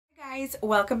Guys,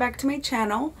 welcome back to my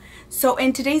channel. So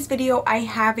in today's video I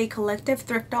have a collective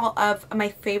thrift haul of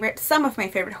some of my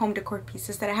favorite home decor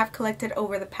pieces that I have collected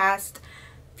over the past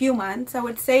few months, I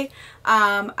would say.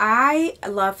 I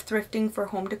love thrifting for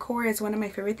home decor. It's one of my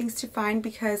favorite things to find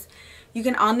because you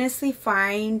can honestly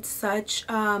find such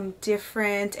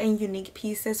different and unique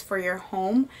pieces for your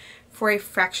home for a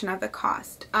fraction of the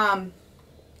cost. A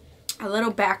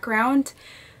little background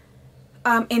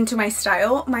into my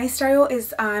style. My style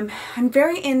is I'm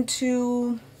very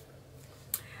into,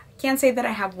 I can't say that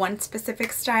I have one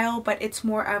specific style, but it's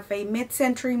more of a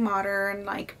mid-century modern,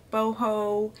 like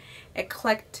boho,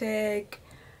 eclectic,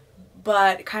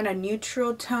 but kind of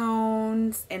neutral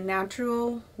tones and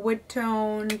natural wood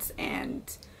tones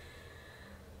and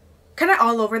kind of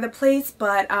all over the place,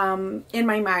 but in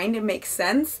my mind it makes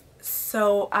sense.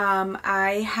 So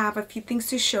I have a few things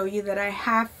to show you that I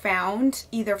have found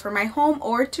either for my home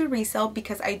or to resell,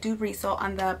 because I do resell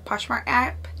on the Poshmark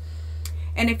app.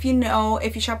 And if you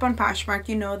shop on Poshmark,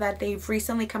 you know that they've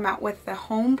recently come out with the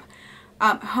home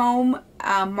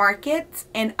market,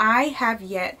 and I have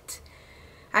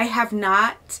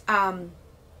not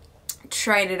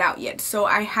tried it out yet. So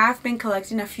I have been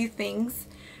collecting a few things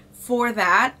for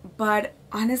that, but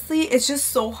honestly it's just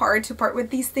so hard to part with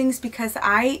these things because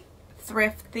I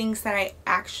thrift things that I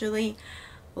actually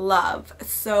love.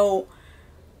 So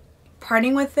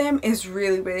parting with them is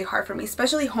really hard for me,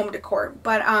 especially home decor.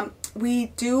 But we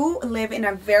do live in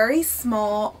a very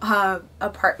small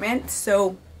apartment,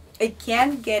 so it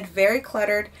can get very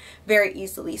cluttered very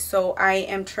easily. So I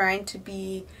am trying to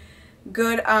be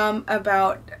good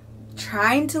about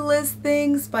trying to list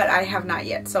things, but I have not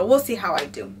yet, so we'll see how I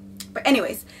do. But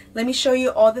anyways, let me show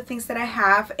you all the things that I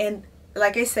have. And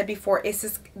like I said before,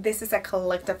 this is a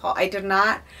collective haul. I did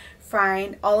not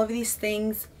find all of these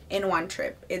things in one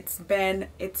trip. It's been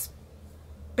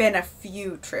a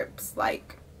few trips,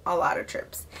 like a lot of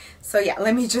trips. So yeah,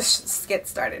 let me just get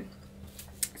started.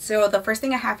 So the first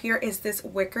thing I have here is this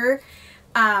wicker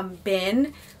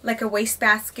bin, like a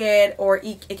wastebasket, or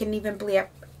it can even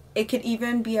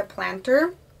be a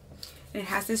planter. And it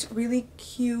has this really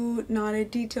cute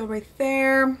knotted detail right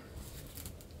there.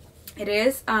 It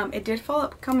did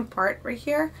come apart right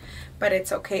here, but it's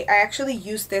okay. I actually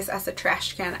use this as a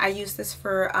trash can. I use this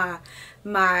for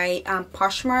my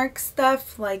Poshmark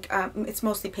stuff. Like it's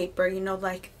mostly paper, you know,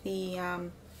 like the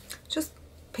just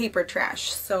paper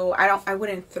trash. So I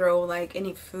wouldn't throw like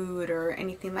any food or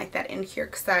anything like that in here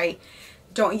because I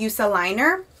don't use a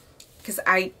liner, because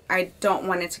I don't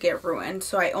want it to get ruined.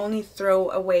 So I only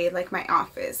throw away like my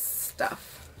office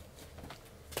stuff.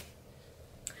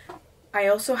 I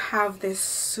also have this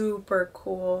super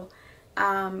cool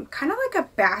kind of like a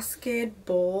basket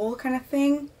bowl kind of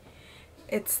thing.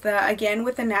 It's again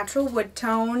with the natural wood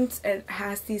tones. It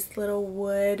has these little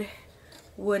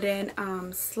wooden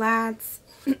slats.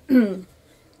 It's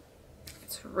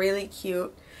really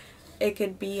cute. It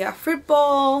could be a fruit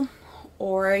bowl,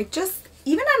 or just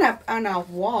even on a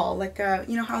wall, like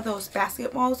you know how those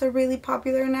basket walls are really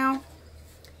popular now?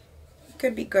 It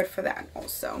could be good for that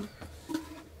also.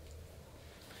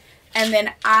 And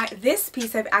then this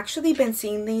piece, I've actually been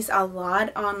seeing these a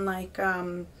lot on like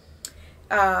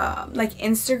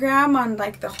Instagram, on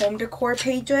like the home decor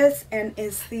pages, and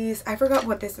is these, I forgot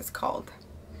what this is called,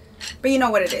 but you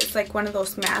know what it is, like one of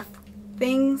those math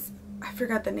things. I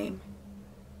forgot the name.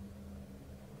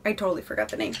 I totally forgot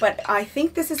the name, but I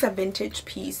think this is a vintage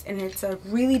piece, and it's a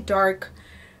really dark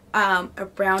a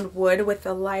brown wood with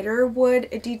a lighter wood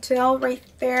detail right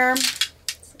there. So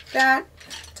that,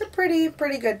 it's a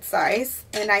pretty good size,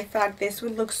 and I thought this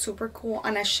would look super cool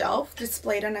on a shelf,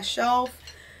 displayed on a shelf,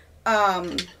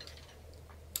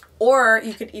 or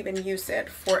you could even use it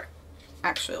for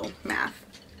actual math.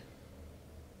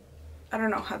 I don't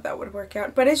know how that would work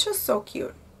out, but it's just so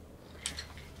cute.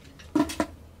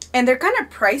 And they're kind of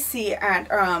pricey at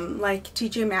like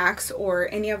TJ Maxx or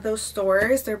any of those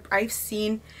stores. I've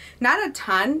seen not a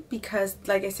ton, because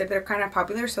like I said, they're kind of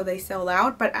popular, so they sell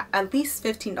out, but at least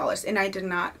 $15, and I did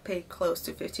not pay close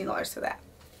to $15 for that.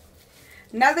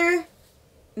 Another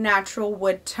natural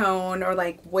wood tone or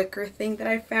like wicker thing that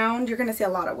I found, you're gonna see a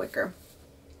lot of wicker,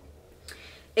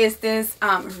 is this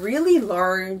really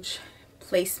large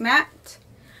placemat.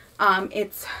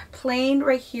 It's plain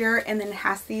right here, and then it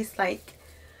has these like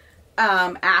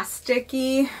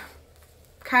Aztec-y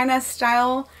kind of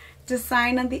style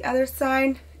design on the other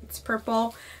side. It's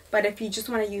purple, but if you just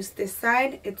want to use this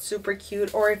side, it's super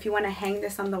cute. Or if you want to hang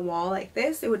this on the wall like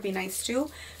this, it would be nice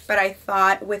too. But I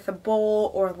thought with a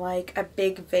bowl or like a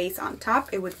big vase on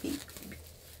top, it would be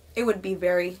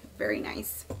very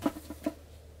nice.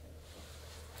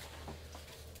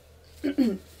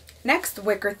 Next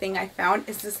wicker thing I found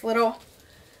is this little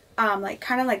like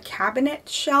kind of like cabinet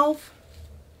shelf.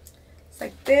 It's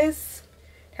like this.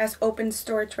 It has open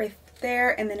storage right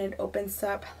there, and then it opens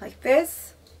up like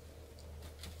this.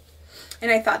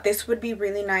 And I thought this would be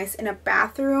really nice in a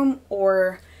bathroom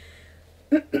or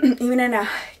even in a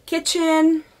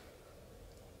kitchen.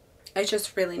 It's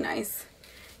just really nice.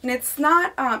 And it's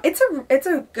not it's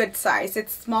a good size.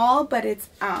 It's small, but it's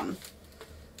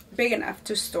big enough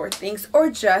to store things, or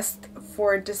just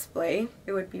for display.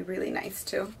 It would be really nice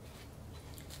too.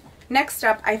 Next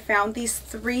up, I found these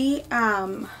three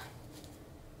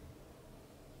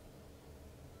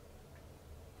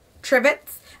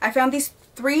trivets. I found these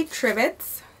three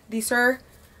trivets. These are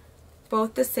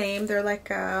both the same. They're like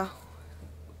a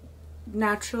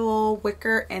natural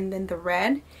wicker, and then the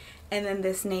red, and then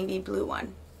this navy blue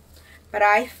one. But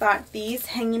I thought these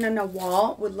hanging on a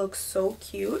wall would look so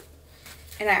cute.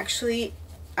 And actually,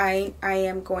 I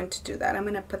am going to do that. I'm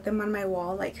going to put them on my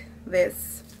wall like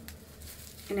this.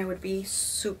 And it would be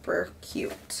super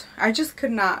cute. I just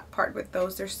could not part with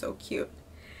those. They're so cute.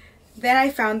 Then I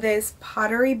found this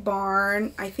Pottery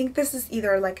Barn. I think this is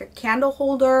either like a candle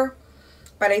holder,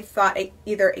 but I thought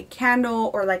either a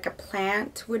candle or like a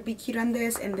plant would be cute on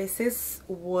this. And this is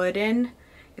wooden.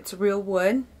 It's real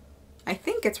wood. I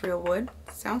think it's real wood.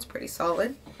 Sounds pretty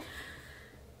solid.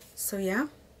 So yeah,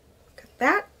 look at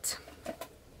that.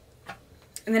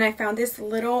 And then I found this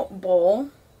little bowl.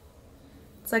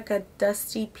 It's like a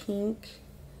dusty pink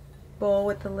bowl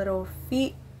with the little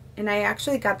feet. And I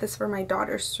actually got this for my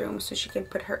daughter's room so she can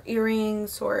put her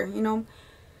earrings or, you know,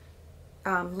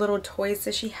 little toys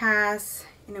that she has.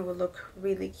 And it would look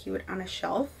really cute on a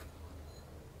shelf.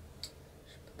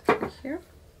 Put that right here.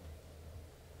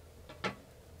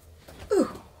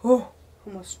 Ooh, oh,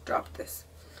 almost dropped this.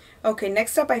 Okay,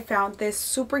 next up I found this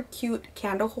super cute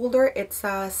candle holder. It's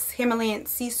a Himalayan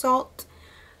sea salt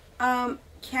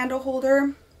candle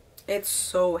holder. It's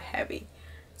so heavy,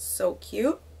 so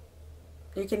cute.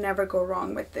 You can never go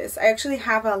wrong with this. I actually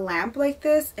have a lamp like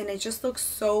this, and it just looks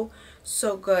so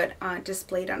good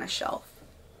displayed on a shelf.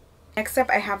 Next up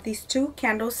I have these two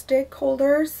candlestick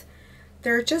holders.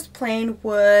 They're just plain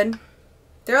wood.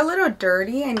 They're a little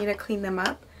dirty. I need to clean them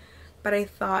up. But I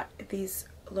thought these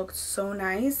looked so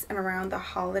nice, and around the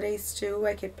holidays too,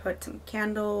 I could put some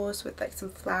candles with like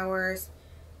some flowers.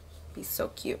 Be so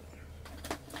cute.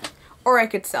 Or I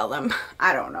could sell them.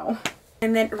 I don't know.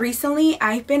 And then recently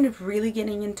I've been really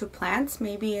getting into plants.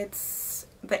 Maybe it's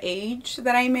the age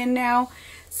that I'm in now.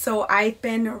 So I've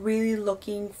been really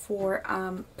looking for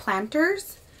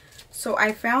planters. So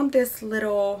I found this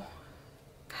little,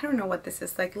 I don't know what this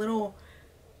is, like little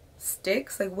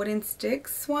sticks, like wooden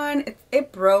sticks one.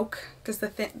 It broke because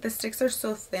the sticks are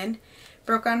so thin.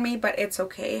 Broke on me, but it's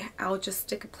okay. I'll just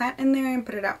stick a plant in there and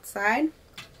put it outside.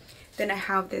 Then I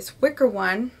have this wicker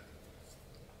one.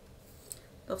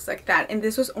 Looks like that, and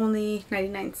this was only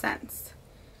 99 cents.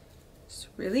 It's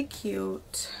really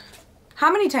cute. How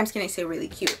many times can I say really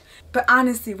cute? But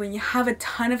honestly, when you have a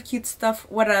ton of cute stuff,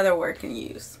 what other word can you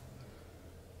use?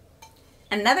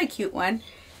 Another cute one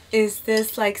is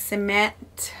this like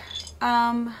cement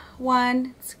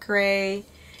one. It's gray.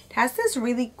 It has this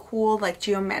really cool like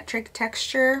geometric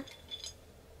texture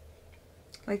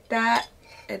like that.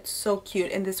 It's so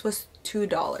cute, and this was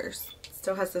 $2.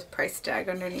 Still has this price tag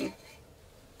underneath.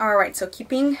 Alright, so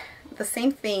keeping the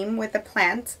same theme with the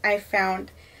plants, I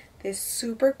found this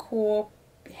super cool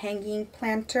hanging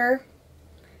planter.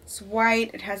 It's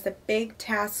white. It has a big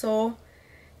tassel.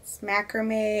 It's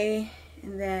macrame,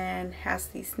 and then has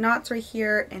these knots right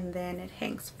here, and then it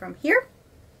hangs from here.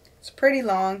 It's pretty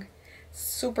long.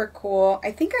 Super cool.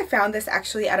 I think I found this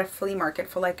actually at a flea market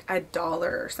for like $1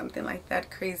 or something like that.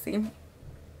 Crazy.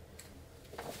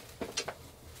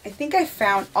 I think I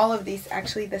found all of these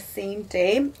actually the same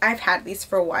day. I've had these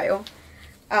for a while,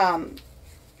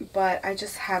 but I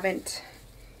just haven't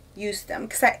used them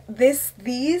because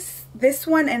this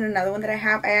one and another one that I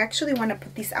have, I actually want to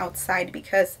put these outside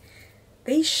because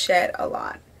they shed a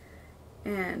lot,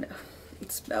 and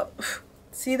it's about,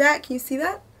 see that? Can you see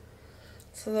that?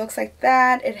 So it looks like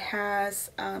that. It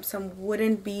has some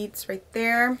wooden beads right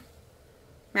there,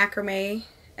 macrame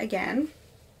again.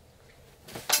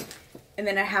 And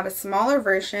then I have a smaller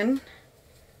version.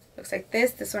 Looks like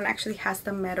this. This one actually has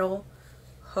the metal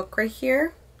hook right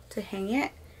here to hang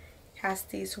it. It has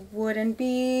these wooden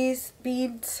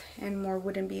beads and more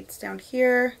wooden beads down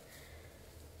here.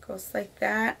 Goes like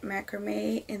that,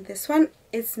 macrame. And this one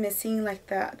is missing like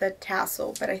the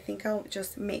tassel, but I think I'll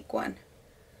just make one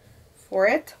for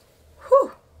it.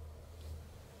 Whew.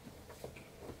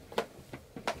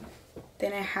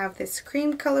 Then I have this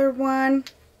cream color one.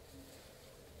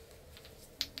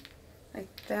 like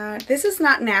that. This is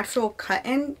not natural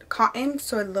cotton,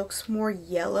 so it looks more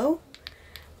yellow,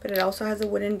 but it also has the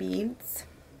wooden beads.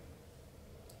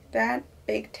 That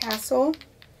big tassel.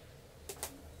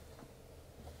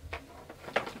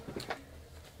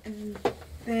 And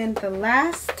then the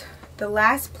last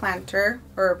planter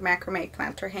or macrame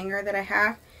planter hanger that I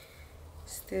have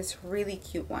is this really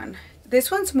cute one.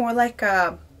 This one's more like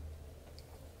a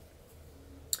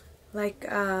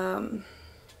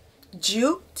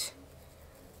jute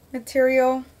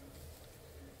material,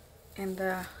 and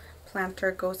the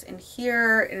planter goes in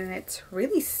here and it's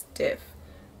really stiff.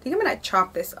 I think I'm gonna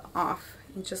chop this off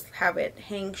and just have it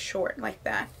hang short like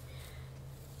that.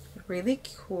 Really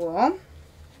cool.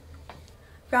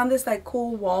 Found this like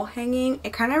cool wall hanging.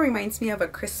 It kind of reminds me of a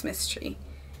Christmas tree,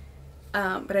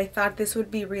 but I thought this would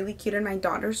be really cute in my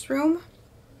daughter's room.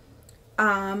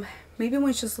 Maybe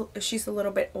when she's a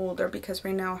little bit older, because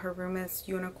right now her room is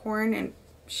unicorn and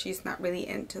she's not really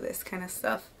into this kind of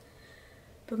stuff.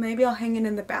 But maybe I'll hang it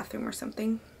in the bathroom or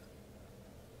something.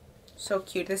 So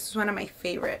cute. This is one of my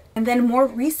favorite. And then more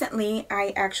recently,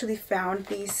 I actually found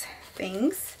these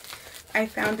things. I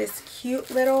found this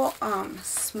cute little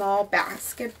small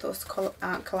basket, those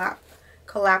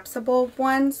collapsible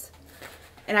ones.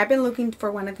 And I've been looking for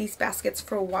one of these baskets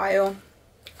for a while.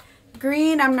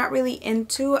 Green I'm not really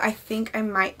into. I think I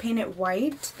might paint it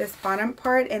white, this bottom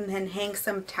part, and then hang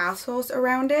some tassels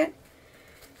around it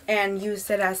and use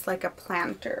it as like a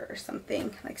planter or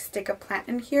something, like stick a plant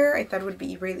in here. I thought it would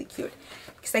be really cute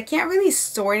because I can't really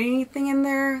store anything in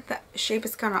there. The shape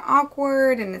is kind of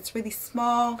awkward and it's really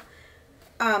small,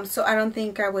 so I don't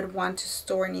think I would want to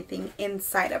store anything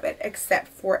inside of it except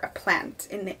for a plant,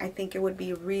 and I think it would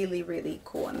be really, really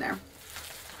cool in there.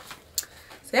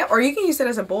 So yeah, or you can use it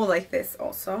as a bowl like this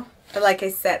also. But like I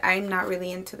said, I'm not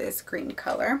really into this green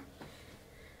color,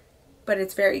 but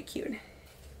it's very cute.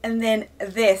 And then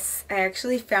this, I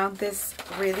actually found this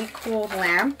really cool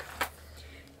lamp.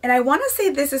 And I want to say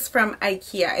this is from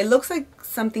IKEA. It looks like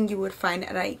something you would find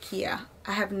at IKEA.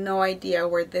 I have no idea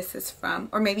where this is from.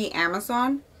 Or maybe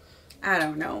Amazon. I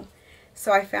don't know.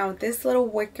 So I found this little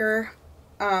wicker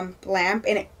lamp,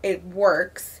 and it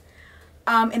works.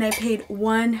 And I paid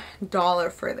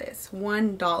 $1 for this.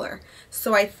 $1.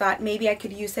 So I thought maybe I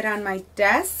could use it on my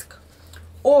desk.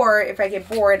 Or if I get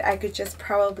bored, I could just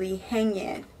probably hang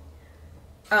it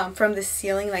from the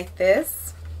ceiling like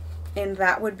this. And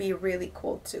that would be really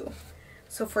cool too.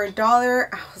 So for $1,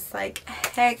 I was like,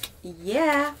 heck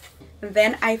yeah. And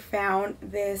then I found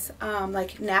this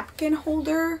like napkin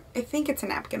holder. I think it's a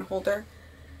napkin holder.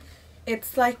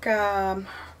 It's like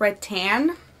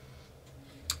rattan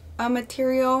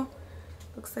material.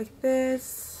 Looks like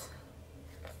this.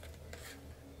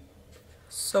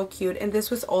 So cute. And this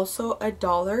was also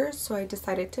 $1, so I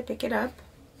decided to pick it up.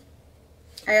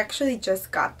 I actually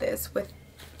just got this with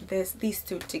these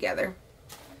two together.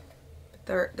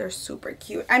 They're super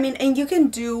cute. I mean, and you can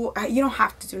do, you don't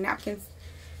have to do napkins.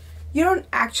 You don't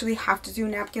actually have to do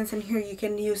napkins in here. You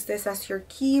can use this as your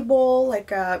key bowl,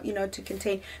 like you know, to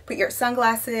contain, put your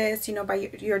sunglasses, you know, by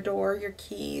your door, your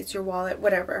keys, your wallet,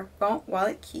 whatever. Well,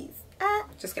 wallet, keys.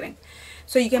 Just kidding.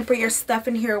 So you can put your stuff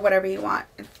in here, whatever you want.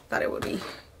 I thought it would be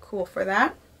cool for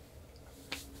that.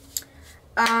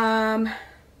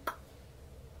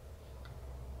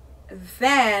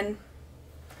 Then,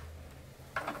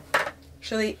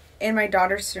 actually, in my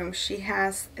daughter's room, she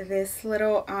has this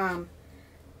little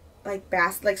like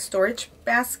storage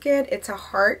basket. It's a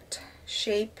heart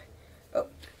shape. Oh,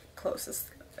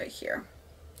 closest right here.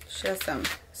 She has some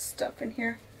stuff in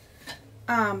here.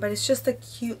 But it's just a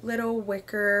cute little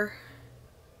wicker,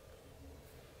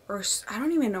 or I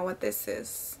don't even know what this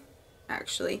is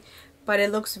actually, but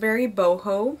it looks very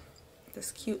boho.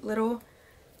 This cute little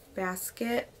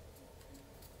basket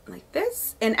like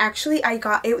this. And actually I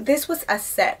got it, this was a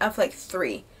set of like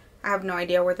 3. I have no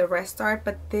idea where the rest are,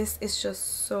 but this is just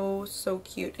so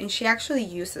cute. And she actually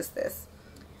uses this.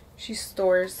 She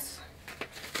stores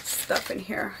stuff in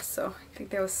here, so I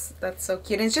think that's so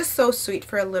cute. And it's just so sweet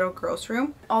for a little girl's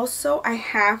room. Also, I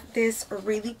have this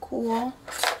really cool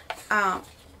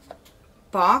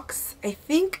box. I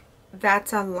think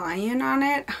that's a lion on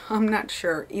it. I'm not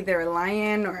sure, either a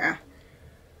lion or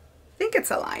I think it's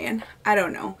a lion. I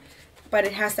don't know, but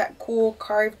it has that cool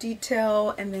carved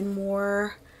detail and then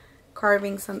more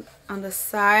carvings on the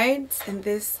sides, and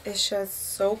this is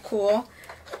just so cool.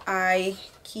 I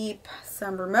keep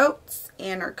some remotes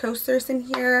and our coasters in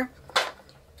here,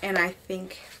 and I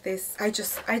think this, I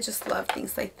just love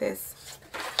things like this.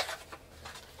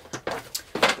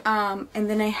 And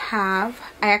then I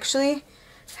actually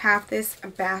have this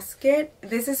basket.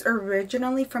 This is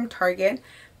originally from Target,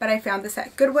 but I found this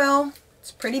at Goodwill. It's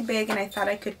pretty big, and I thought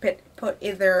I could put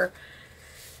either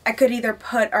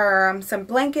put some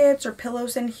blankets or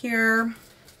pillows in here,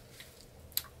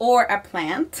 or a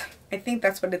plant. I think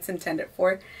that's what it's intended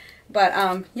for.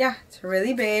 But yeah, it's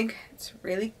really big. It's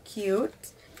really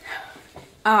cute.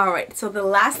 Alright, so the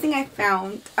last thing I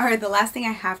found, or the last thing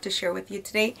I have to share with you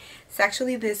today, is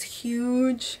actually this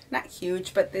huge, not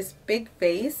huge, but this big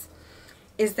vase.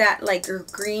 Is that like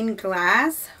green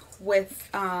glass with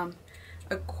a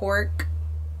cork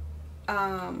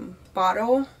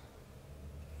bottle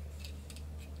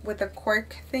with a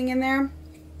cork thing in there.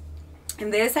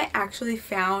 And this I actually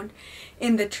found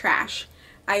in the trash.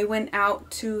 I went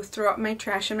out to throw out my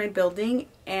trash in my building,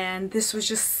 and this was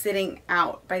just sitting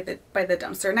out by the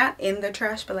dumpster, not in the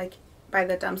trash, but like by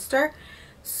the dumpster.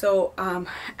 So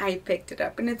I picked it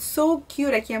up, and it's so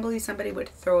cute. I can't believe somebody would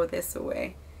throw this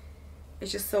away.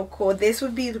 It's just so cool. This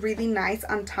would be really nice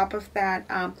on top of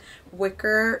that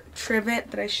wicker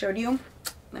trivet that I showed you.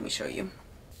 Let me show you.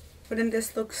 Wouldn't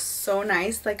this look so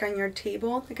nice, like on your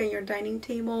table, like on your dining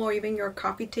table, or even your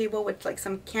coffee table with like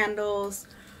some candles,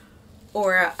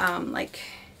 or like,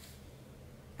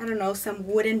 I don't know, some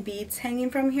wooden beads hanging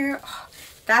from here. Oh,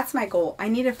 that's my goal. I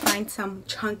need to find some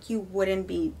chunky wooden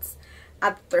beads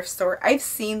at the thrift store. I've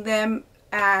seen them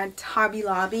at Hobby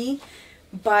Lobby,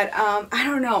 but I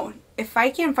don't know. If I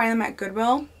can't find them at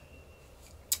Goodwill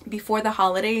before the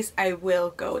holidays, I will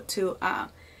go to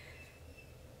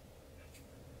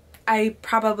I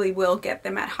probably will get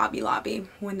them at Hobby Lobby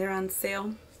when they're on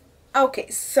sale. Okay,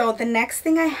 so the next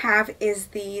thing I have is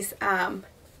these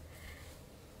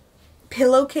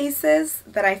pillowcases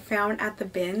that I found at the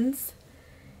bins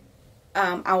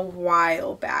a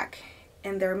while back.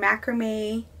 And they're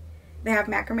macrame. They have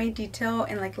macrame detail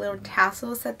and like little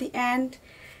tassels at the end.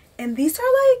 And these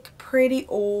are like pretty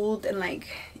old and like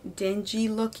dingy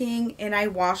looking, and I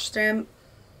washed them.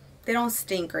 They don't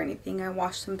stink or anything. I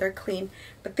washed them, they're clean,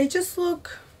 but they just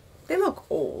look, they look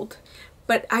old.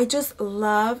 But I just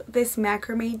love this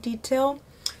macrame detail,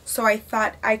 so I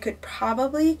thought I could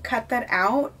probably cut that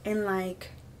out and like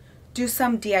do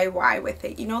some DIY with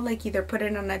it, you know, like either put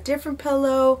it on a different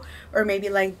pillow or maybe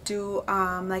like do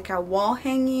like a wall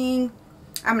hanging.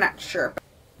 I'm not sure.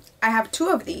 I have two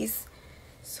of these,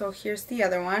 so here's the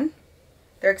other one.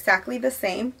 They're exactly the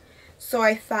same. So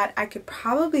I thought I could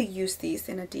probably use these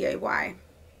in a DIY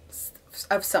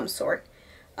of some sort.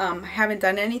 I haven't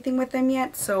done anything with them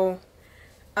yet, so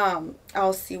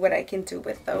I'll see what I can do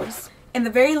with those. And the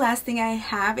very last thing I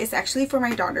have is actually for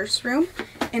my daughter's room,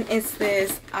 and it's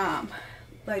this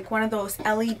like one of those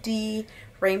LED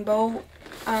rainbow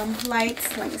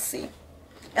lights. Let me see.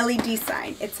 LED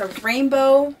sign. It's a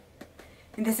rainbow,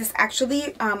 and this is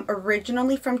actually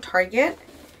originally from Target.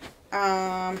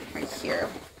 Right here.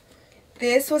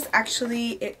 This was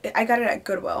actually, I got it at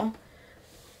Goodwill.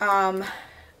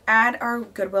 At our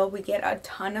Goodwill, we get a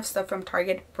ton of stuff from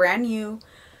Target, brand new,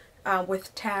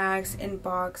 with tags,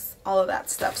 in-box, all of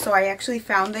that stuff. So I actually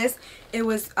found this. It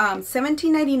was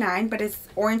 $17.99, but its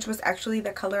orange was actually the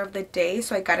color of the day,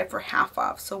 so I got it for half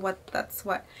off. So that's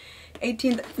what,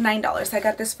 $9. I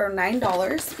got this for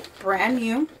 $9, brand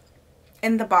new,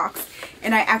 in the box.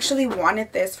 And I actually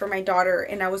wanted this for my daughter,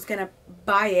 and I was gonna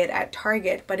buy it at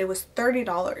Target, but it was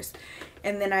 $30.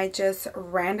 And then I just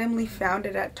randomly found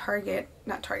it at Target,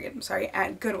 not Target, I'm sorry,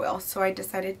 at Goodwill. So I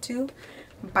decided to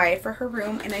buy it for her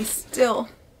room, and I still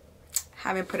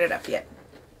haven't put it up yet,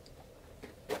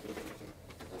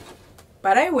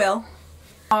 but I will.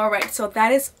 Alright, so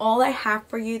that is all I have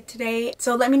for you today.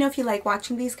 So let me know if you like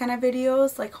watching these kind of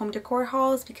videos, like home decor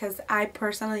hauls, because I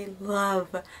personally love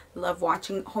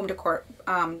watching home decor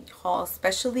hauls,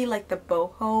 especially like the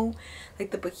boho,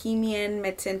 like the Bohemian,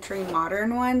 mid-century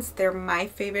modern ones. They're my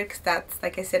favorite because that's,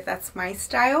 like I said, that's my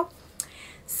style.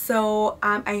 So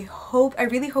I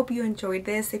really hope you enjoyed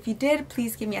this. If you did,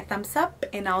 please give me a thumbs up,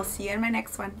 and I'll see you in my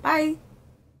next one. Bye!